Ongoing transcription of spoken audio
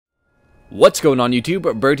What's going on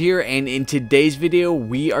YouTube? Bird here, and in today's video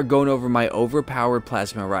we are going over my overpowered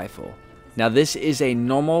plasma rifle. Now this is a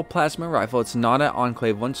normal plasma rifle, it's not an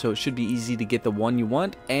Enclave one, so it should be easy to get the one you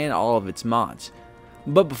want and all of its mods.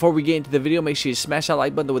 But before we get into the video, make sure you smash that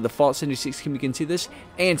like button with the Fallout 76 you can see this,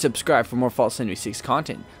 and subscribe for more Fallout 76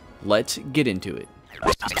 content. Let's get into it.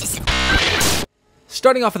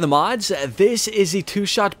 Starting off with the mods, this is the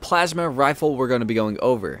two-shot plasma rifle we're going to be going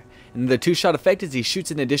over. And the two-shot effect is he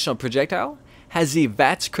shoots an additional projectile, has the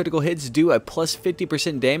VATS critical hits do a plus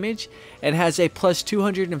 50% damage, and has a plus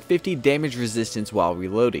 250 damage resistance while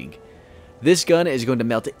reloading. This gun is going to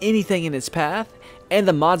melt anything in its path, and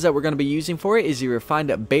the mods that we're going to be using for it is the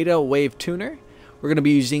refined beta wave tuner. We're going to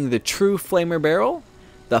be using the true flamer barrel,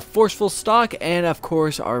 the forceful stock, and of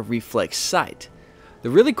course our reflex sight. The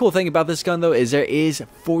really cool thing about this gun though is there is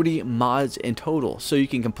 40 mods in total, so you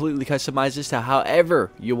can completely customize this to however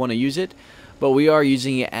you want to use it, but we are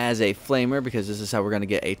using it as a flamer because this is how we're going to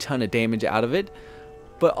get a ton of damage out of it.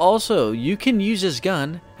 But also you can use this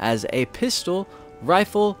gun as a pistol,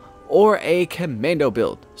 rifle, or a commando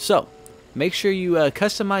build, so make sure you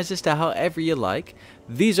customize this to however you like.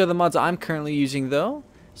 These are the mods I'm currently using though,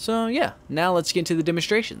 so yeah, now let's get into the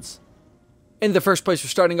demonstrations. In the first place, we're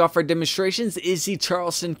starting off our demonstrations is the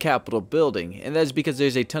Charleston Capitol building, and that's because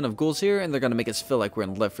there's a ton of ghouls here and they're going to make us feel like we're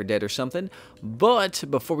in Left 4 Dead or something. But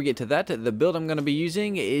before we get to that, the build I'm going to be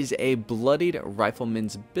using is a bloodied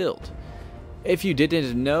Rifleman's Build. If you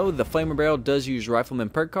didn't know, the Flamer Barrel does use Rifleman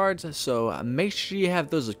perk cards, so make sure you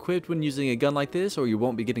have those equipped when using a gun like this or you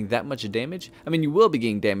won't be getting that much damage. I mean, you will be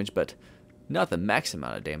getting damage, but not the max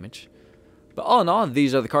amount of damage. But all in all,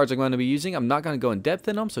 these are the cards I'm going to be using. I'm not going to go in depth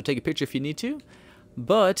in them, so take a picture if you need to.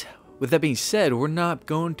 But with that being said, we're not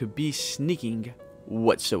going to be sneaking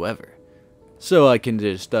whatsoever. So I can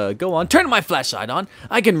just go on, turn my flashlight on.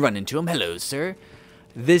 I can run into him. Hello, sir.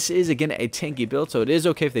 This is, again, a tanky build, so it is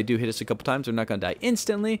okay if they do hit us a couple times. We're not going to die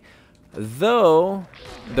instantly, though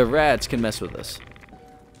the rats can mess with us.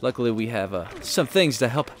 Luckily, we have some things to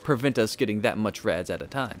help prevent us getting that much rats at a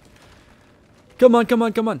time. Come on, come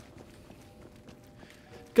on, come on.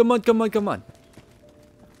 Come on, come on, come on.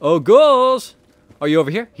 Oh, ghouls! Are you over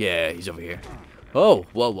here? Yeah, he's over here. Oh,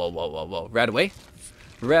 whoa, whoa, whoa, whoa, whoa. Rat away.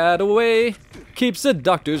 Rat away. Keeps the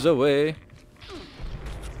doctors away.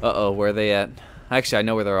 Uh-oh, where are they at? Actually, I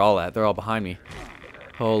know where they're all at. They're all behind me.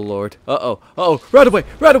 Oh, Lord. Uh-oh. Uh-oh. Rat away.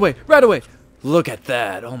 Rat away. Rat away. Look at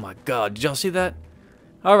that. Oh, my God. Did y'all see that?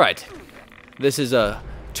 All right. This is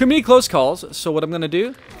too many close calls. So what I'm going to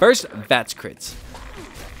do, first, VATS crits.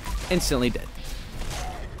 Instantly dead.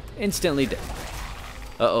 Instantly dead.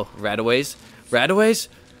 Uh-oh, rataways. Rataways?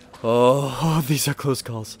 Oh, these are close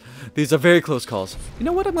calls. These are very close calls. You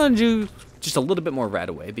know what? I'm going to do just a little bit more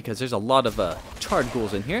rataway because there's a lot of charred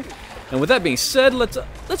ghouls in here. And with that being said, let's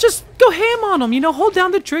just go ham on them. You know, hold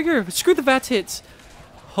down the trigger. Screw the VATS hits.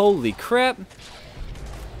 Holy crap.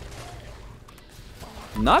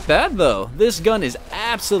 Not bad, though. This gun is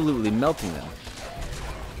absolutely melting them.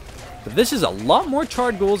 But this is a lot more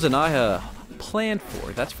charred ghouls than I planned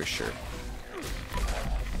for, that's for sure.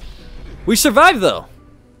 We survived though.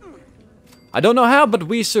 I don't know how, but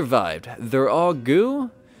we survived. They're all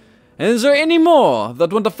goo. And is there any more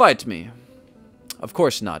that want to fight me? Of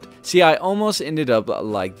course not. See, I almost ended up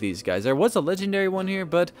like these guys. There was a legendary one here,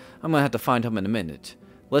 but I'm gonna have to find him in a minute.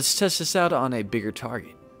 Let's test this out on a bigger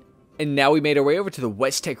target. And now we made our way over to the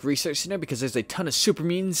West Tech Research Center because there's a ton of super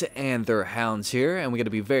mutants and their hounds here, and we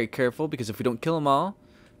gotta be very careful because if we don't kill them all,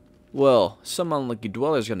 well, some unlucky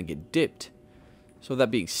dweller's gonna get dipped. So that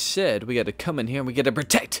being said, we gotta come in here and we gotta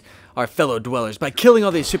protect our fellow dwellers by killing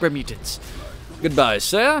all these super mutants. Goodbye,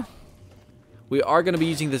 sir. We are gonna be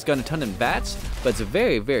using this gun a ton in VATS, but it's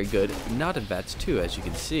very, very good not in VATS too, as you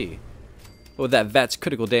can see. But with that VATS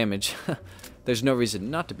critical damage, there's no reason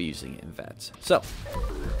not to be using it in VATS. So,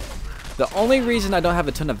 the only reason I don't have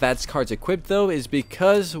a ton of VATS cards equipped though is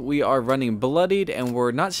because we are running bloodied and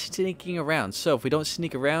we're not sneaking around. So if we don't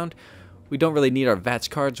sneak around, we don't really need our VATS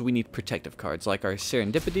cards. We need protective cards like our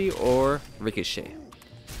Serendipity or Ricochet,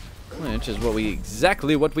 which is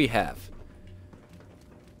exactly what we have.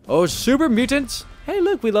 Oh, super mutants! Hey,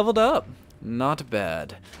 look, we leveled up. Not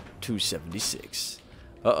bad. 276.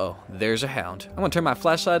 Uh-oh, there's a hound. I'm gonna turn my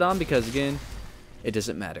flashlight on because again, it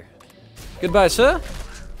doesn't matter. Goodbye, sir.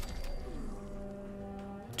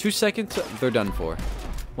 2 seconds, they're done for.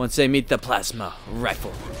 Once they meet the plasma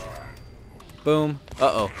rifle. Boom.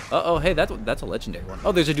 Uh-oh. Uh-oh. Hey, that's a legendary one.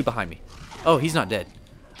 Oh, there's a dude behind me. Oh, he's not dead.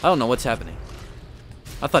 I don't know what's happening.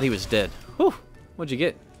 I thought he was dead. Whew. What'd you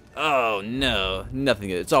get? Oh, no. Nothing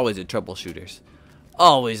good. It's always the troubleshooters.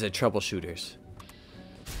 Always the troubleshooters.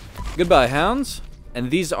 Goodbye, hounds. And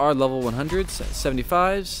these are level 100s,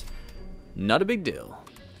 75s. Not a big deal.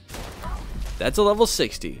 That's a level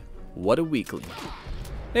 60. What a weakling.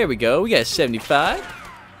 There we go. We got 75.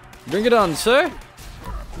 Bring it on, sir.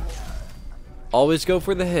 Always go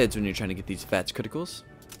for the heads when you're trying to get these VATS criticals.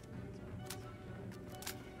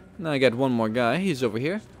 Now I got one more guy. He's over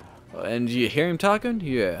here. And you hear him talking?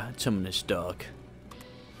 Yeah, it's him and his dog.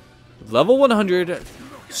 Level 100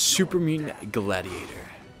 Super Mutant Gladiator.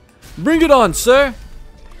 Bring it on, sir!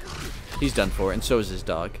 He's done for, and so is his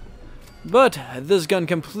dog. But this gun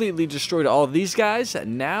completely destroyed all of these guys.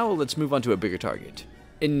 Now let's move on to a bigger target.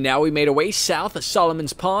 And now we made our way south of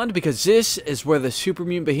Solomon's Pond because this is where the super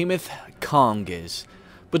mutant behemoth Kong is.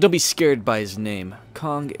 But don't be scared by his name.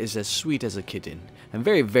 Kong is as sweet as a kitten. And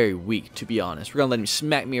very, very weak, to be honest. We're gonna let him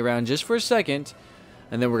smack me around just for a second.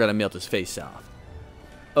 And then we're gonna melt his face off.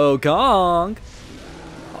 Oh, Kong!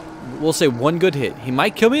 We'll say one good hit. He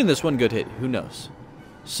might kill me in this one good hit. Who knows?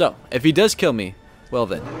 So, if he does kill me, well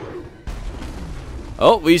then.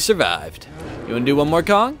 Oh, we survived. You wanna do one more,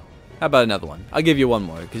 Kong? How about another one? I'll give you one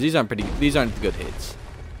more, because these aren't good hits.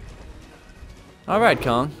 Alright,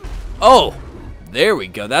 Kong. Oh! There we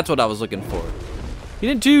go. That's what I was looking for. You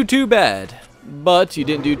didn't do too bad. But you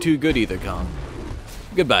didn't do too good either, Kong.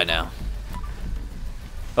 Goodbye now.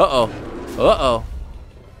 Uh-oh. Uh-oh.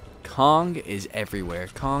 Kong is everywhere.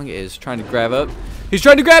 Kong is trying to grab up. He's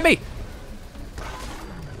trying to grab me!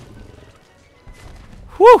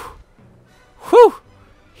 Whew! Whew!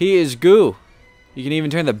 He is goo. You can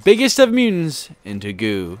even turn the biggest of mutants into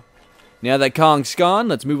goo. Now that Kong's gone,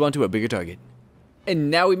 let's move on to a bigger target.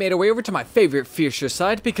 And now we made our way over to my favorite fiercer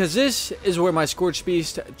side because this is where my Scorched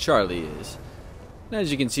Beast, Charlie, is. Now,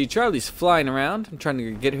 as you can see, Charlie's flying around. I'm trying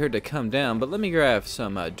to get her to come down, but let me grab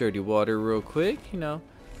some dirty water real quick. You know,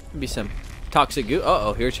 maybe some toxic goo.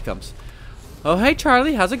 Uh-oh, here she comes. Oh, hey,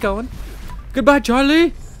 Charlie. How's it going? Goodbye,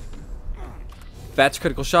 Charlie. VATS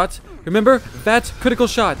critical shots. Remember, VATS critical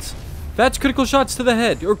shots. VATS critical shots to the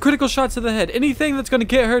head, or critical shots to the head. Anything that's going to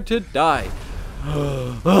get her to die.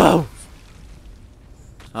 Oh.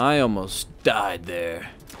 I almost died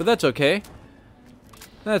there. But that's okay.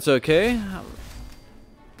 That's okay.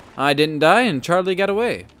 I didn't die and Charlie got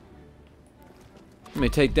away. Let me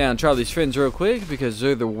take down Charlie's friends real quick because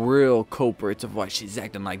they're the real culprits of why she's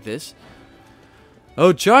acting like this.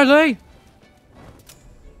 Oh, Charlie!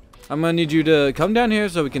 I'm gonna need you to come down here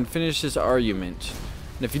so we can finish this argument.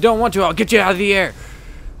 And if you don't want to, I'll get you out of the air.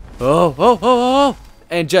 Oh, oh, oh, oh!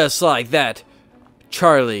 And just like that,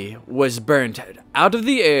 Charlie was burnt out of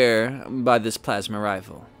the air by this plasma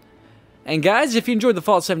rifle. And guys, if you enjoyed the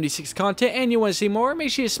Fallout 76 content and you want to see more,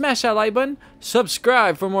 make sure you smash that like button,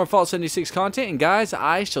 subscribe for more Fallout 76 content, and guys,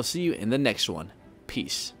 I shall see you in the next one.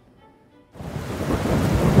 Peace.